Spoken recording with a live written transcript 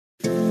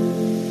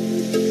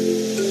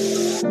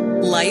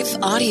Life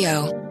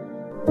Audio.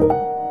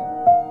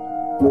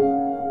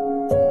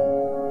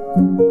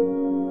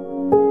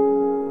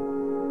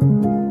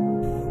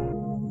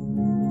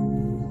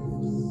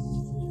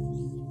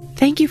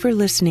 Thank you for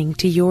listening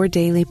to Your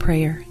Daily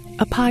Prayer,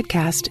 a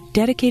podcast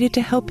dedicated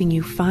to helping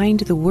you find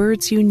the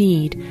words you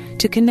need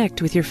to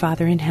connect with your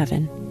Father in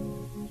heaven.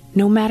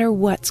 No matter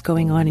what's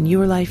going on in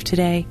your life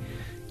today,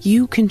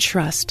 you can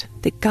trust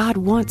that God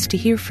wants to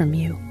hear from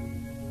you.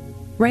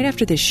 Right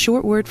after this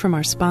short word from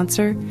our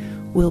sponsor,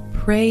 we'll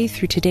pray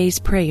through today's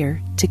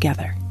prayer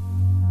together.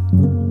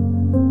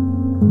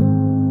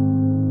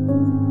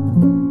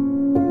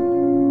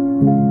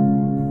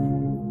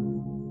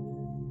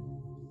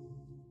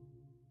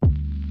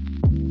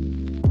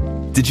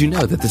 Did you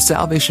know that the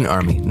Salvation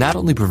Army not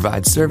only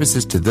provides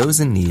services to those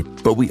in need,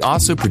 but we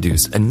also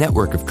produce a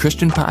network of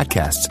Christian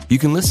podcasts you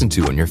can listen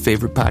to on your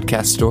favorite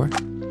podcast store?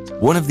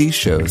 One of these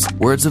shows,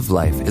 Words of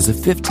Life, is a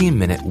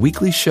 15-minute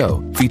weekly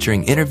show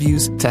featuring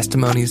interviews,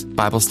 testimonies,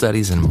 Bible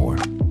studies, and more.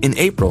 In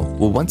April,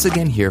 we'll once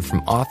again hear from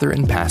author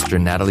and pastor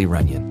Natalie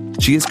Runyon.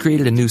 She has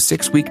created a new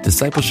 6-week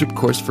discipleship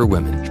course for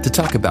women to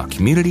talk about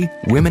community,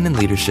 women in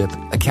leadership,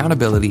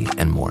 accountability,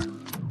 and more.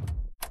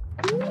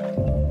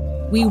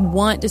 We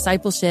want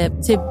discipleship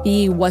to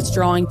be what's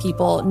drawing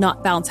people,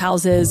 not bounce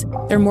houses.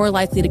 They're more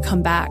likely to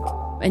come back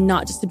and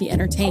not just to be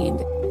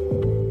entertained.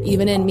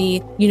 Even in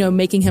me,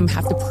 making him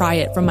have to pry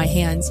it from my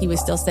hands, he was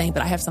still saying,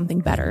 but I have something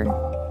better.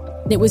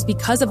 And it was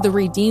because of the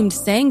redeemed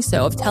saying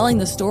so, of telling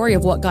the story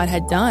of what God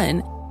had done.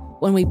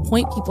 When we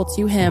point people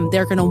to him,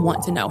 they're going to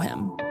want to know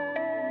him.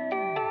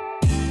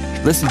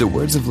 Listen to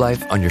Words of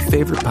Life on your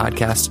favorite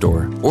podcast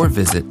store or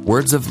visit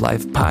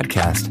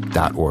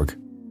wordsoflifepodcast.org.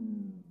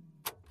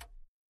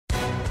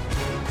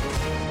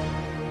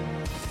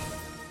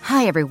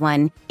 Hi,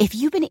 everyone. If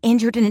you've been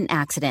injured in an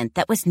accident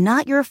that was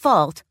not your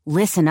fault,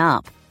 listen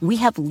up. We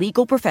have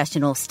legal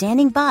professionals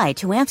standing by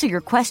to answer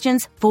your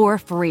questions for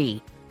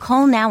free.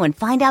 Call now and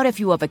find out if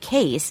you have a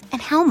case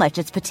and how much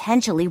it's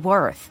potentially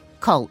worth.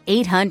 Call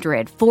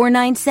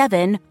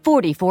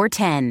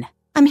 800-497-4410.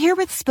 I'm here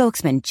with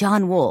spokesman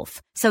John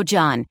Wolf. So,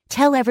 John,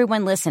 tell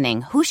everyone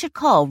listening who should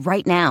call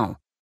right now.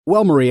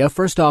 Well, Maria,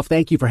 first off,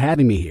 thank you for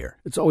having me here.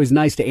 It's always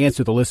nice to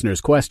answer the listeners'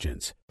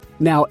 questions.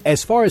 Now,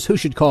 as far as who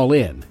should call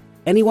in,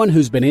 anyone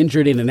who's been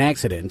injured in an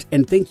accident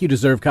and think you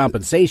deserve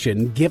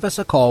compensation, give us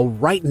a call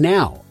right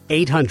now.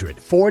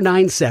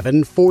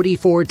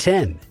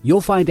 800-497-4410. You'll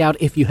find out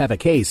if you have a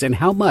case and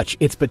how much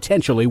it's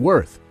potentially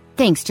worth.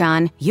 Thanks,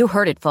 John. You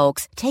heard it,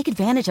 folks. Take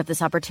advantage of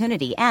this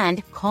opportunity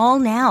and call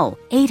now.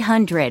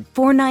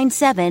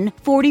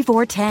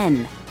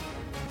 800-497-4410.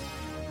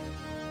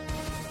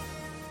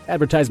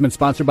 Advertisement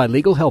sponsored by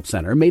Legal Help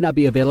Center. May not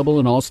be available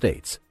in all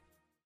states.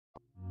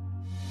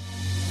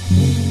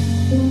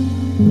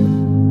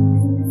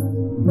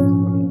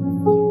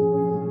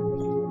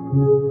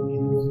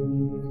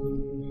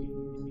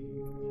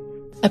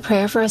 A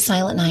Prayer for a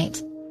Silent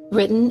Night,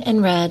 written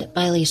and read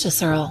by Alicia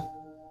Searle.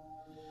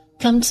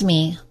 Come to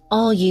me,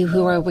 all you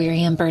who are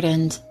weary and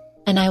burdened,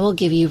 and I will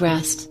give you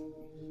rest.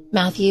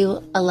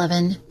 Matthew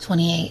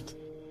 11:28.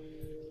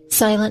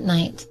 Silent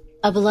Night,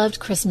 a beloved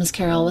Christmas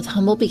carol with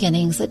humble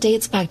beginnings that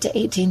dates back to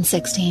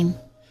 1816.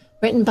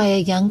 Written by a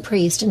young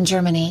priest in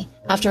Germany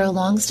after a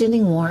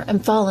long-standing war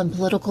and fall in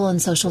political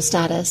and social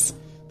status,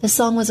 this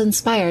song was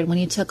inspired when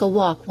he took a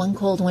walk one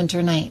cold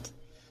winter night,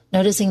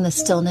 noticing the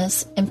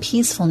stillness and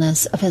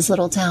peacefulness of his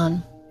little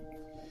town.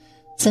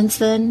 Since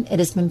then, it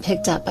has been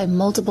picked up by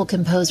multiple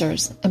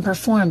composers and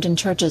performed in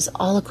churches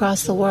all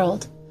across the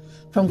world,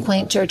 from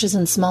quaint churches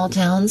in small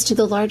towns to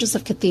the largest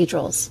of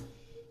cathedrals,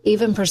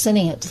 even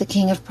presenting it to the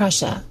King of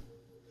Prussia.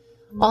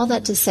 All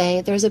that to say,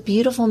 there's a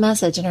beautiful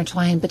message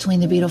intertwined between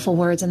the beautiful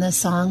words in this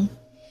song.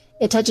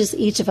 It touches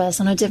each of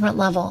us on a different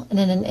level and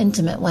in an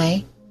intimate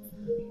way,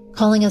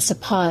 calling us to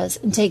pause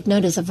and take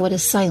notice of what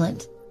is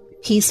silent,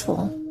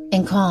 peaceful,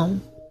 and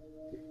calm.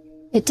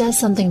 It does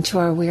something to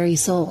our weary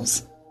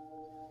souls.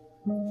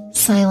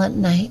 Silent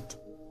night,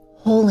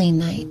 holy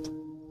night,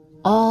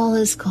 all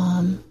is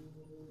calm,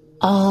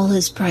 all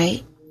is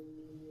bright.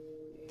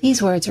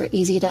 These words are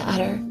easy to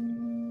utter,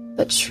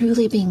 but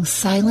truly being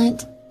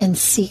silent and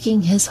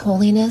seeking His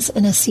holiness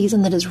in a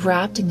season that is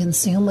wrapped and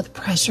consumed with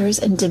pressures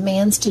and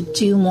demands to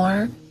do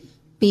more,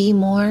 be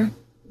more,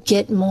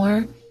 get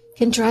more,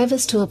 can drive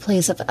us to a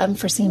place of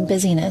unforeseen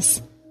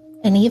busyness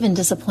and even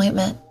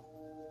disappointment.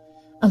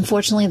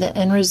 Unfortunately, the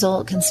end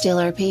result can steal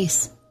our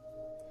peace.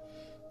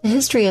 The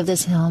history of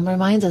this hymn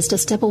reminds us to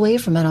step away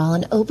from it all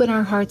and open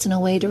our hearts in a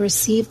way to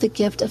receive the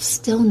gift of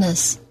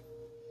stillness.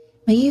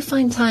 May you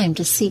find time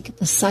to seek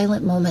the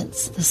silent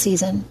moments this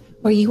season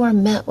where you are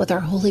met with our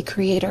holy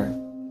Creator.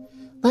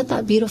 Let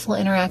that beautiful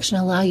interaction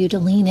allow you to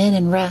lean in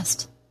and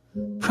rest,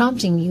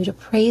 prompting you to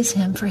praise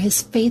Him for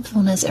His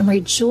faithfulness and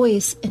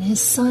rejoice in His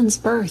Son's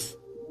birth.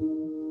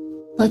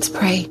 Let's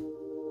pray.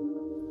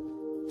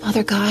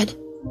 Father God,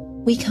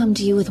 we come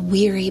to you with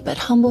weary but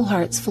humble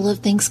hearts full of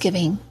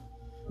thanksgiving.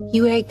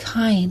 You are a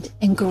kind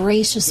and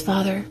gracious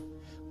Father,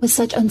 with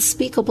such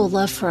unspeakable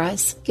love for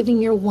us,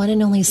 giving your one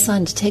and only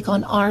Son to take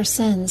on our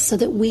sins so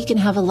that we can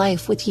have a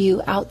life with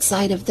you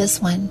outside of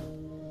this one.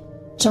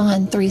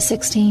 John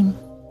 3:16.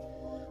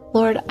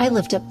 Lord, I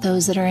lift up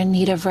those that are in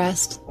need of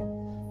rest,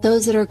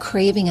 those that are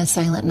craving a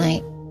silent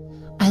night.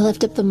 I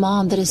lift up the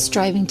mom that is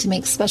striving to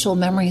make special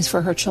memories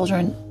for her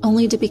children,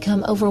 only to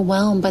become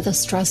overwhelmed by the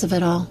stress of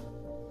it all.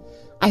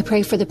 I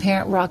pray for the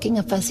parent rocking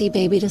a fussy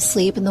baby to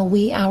sleep in the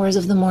wee hours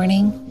of the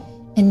morning,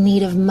 in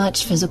need of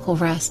much physical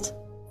rest.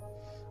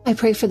 I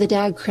pray for the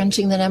dad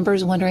crunching the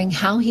numbers, wondering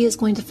how he is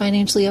going to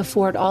financially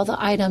afford all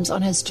the items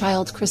on his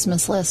child's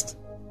Christmas list.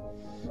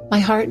 My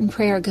heart and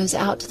prayer goes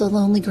out to the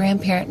lonely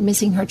grandparent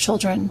missing her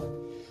children,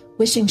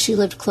 wishing she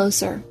lived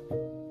closer.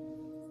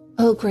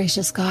 Oh,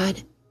 gracious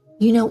God,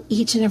 you know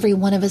each and every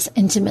one of us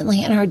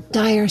intimately and our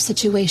dire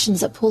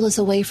situations that pull us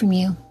away from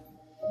you.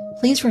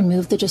 Please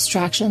remove the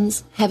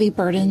distractions, heavy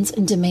burdens,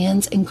 and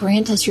demands, and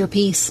grant us your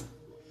peace.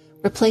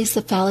 Replace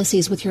the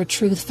fallacies with your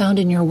truth found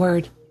in your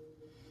word.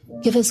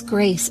 Give us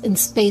grace and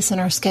space in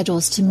our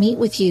schedules to meet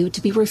with you,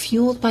 to be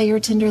refueled by your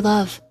tender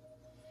love.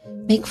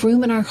 Make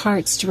room in our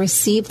hearts to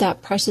receive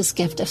that precious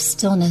gift of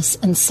stillness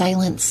and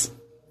silence.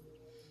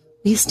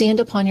 We stand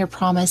upon your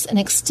promise and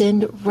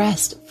extend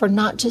rest for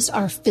not just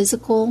our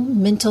physical,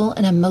 mental,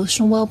 and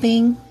emotional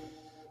well-being,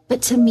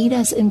 but to meet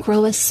us and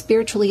grow us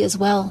spiritually as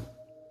well.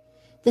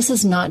 This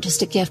is not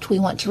just a gift we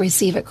want to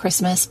receive at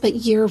Christmas, but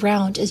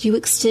year-round as you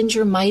extend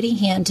your mighty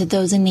hand to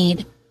those in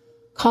need,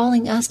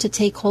 calling us to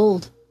take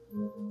hold.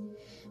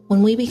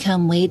 When we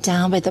become weighed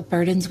down by the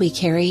burdens we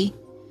carry,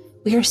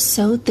 we are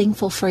so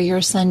thankful for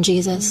your Son,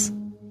 Jesus.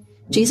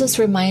 Jesus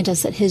reminds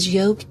us that his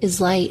yoke is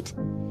light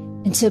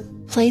and to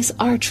place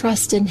our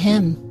trust in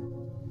him.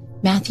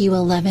 Matthew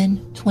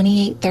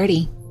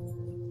 11:28-30.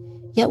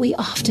 Yet we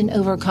often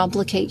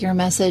overcomplicate your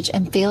message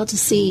and fail to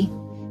see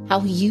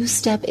how you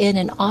step in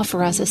and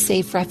offer us a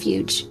safe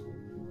refuge.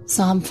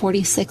 Psalm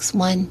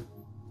 46:1.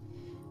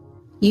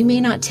 You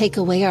may not take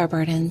away our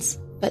burdens,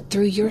 but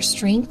through your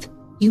strength,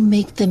 you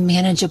make them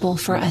manageable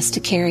for us to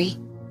carry.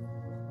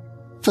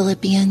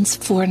 Philippians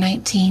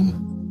 4:19.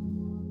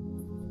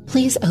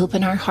 Please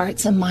open our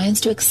hearts and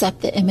minds to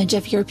accept the image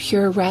of your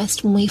pure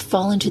rest when we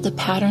fall into the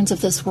patterns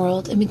of this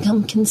world and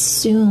become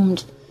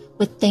consumed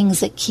with things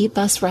that keep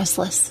us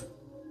restless,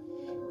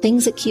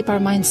 things that keep our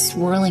minds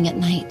swirling at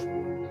night.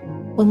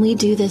 When we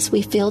do this,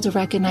 we fail to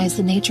recognize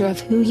the nature of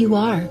who you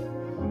are,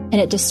 and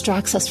it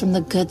distracts us from the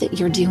good that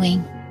you're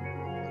doing.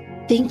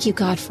 Thank you,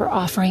 God, for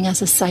offering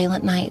us a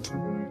silent night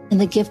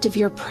and the gift of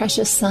your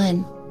precious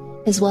Son,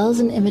 as well as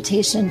an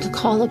invitation to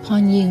call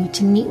upon you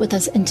to meet with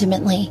us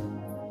intimately.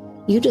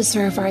 You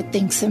deserve our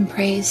thanks and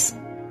praise.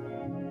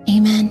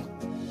 Amen.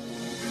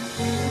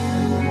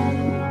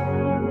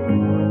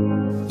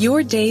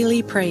 Your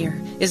Daily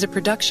Prayer is a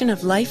production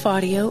of Life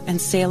Audio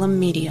and Salem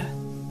Media.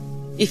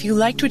 If you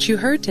liked what you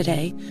heard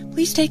today,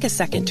 please take a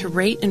second to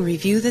rate and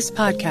review this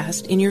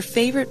podcast in your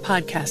favorite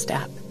podcast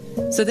app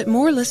so that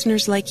more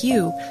listeners like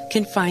you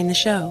can find the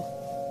show.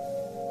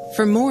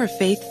 For more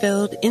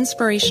faith-filled,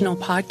 inspirational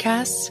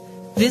podcasts,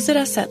 visit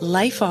us at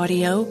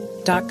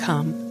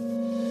lifeaudio.com.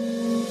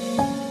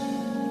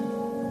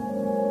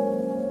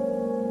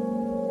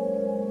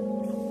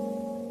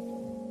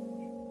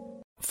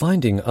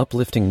 Finding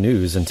uplifting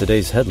news in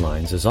today's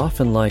headlines is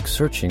often like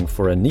searching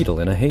for a needle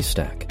in a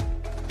haystack.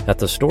 At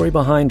the Story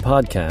Behind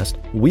podcast,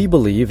 we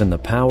believe in the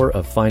power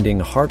of finding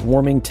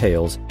heartwarming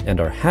tales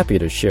and are happy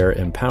to share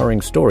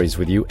empowering stories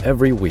with you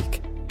every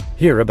week.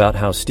 Hear about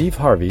how Steve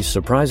Harvey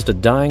surprised a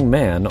dying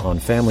man on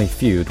Family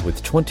Feud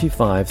with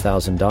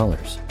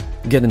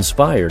 $25,000. Get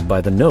inspired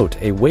by the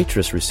note a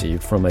waitress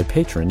received from a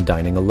patron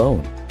dining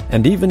alone.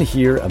 And even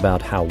hear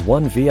about how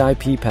one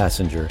VIP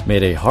passenger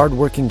made a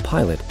hardworking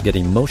pilot get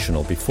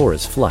emotional before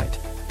his flight.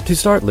 To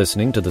start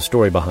listening to the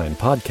Story Behind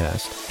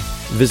podcast,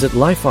 visit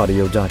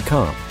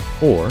lifeaudio.com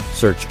or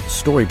search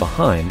Story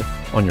Behind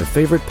on your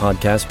favorite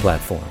podcast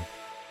platform.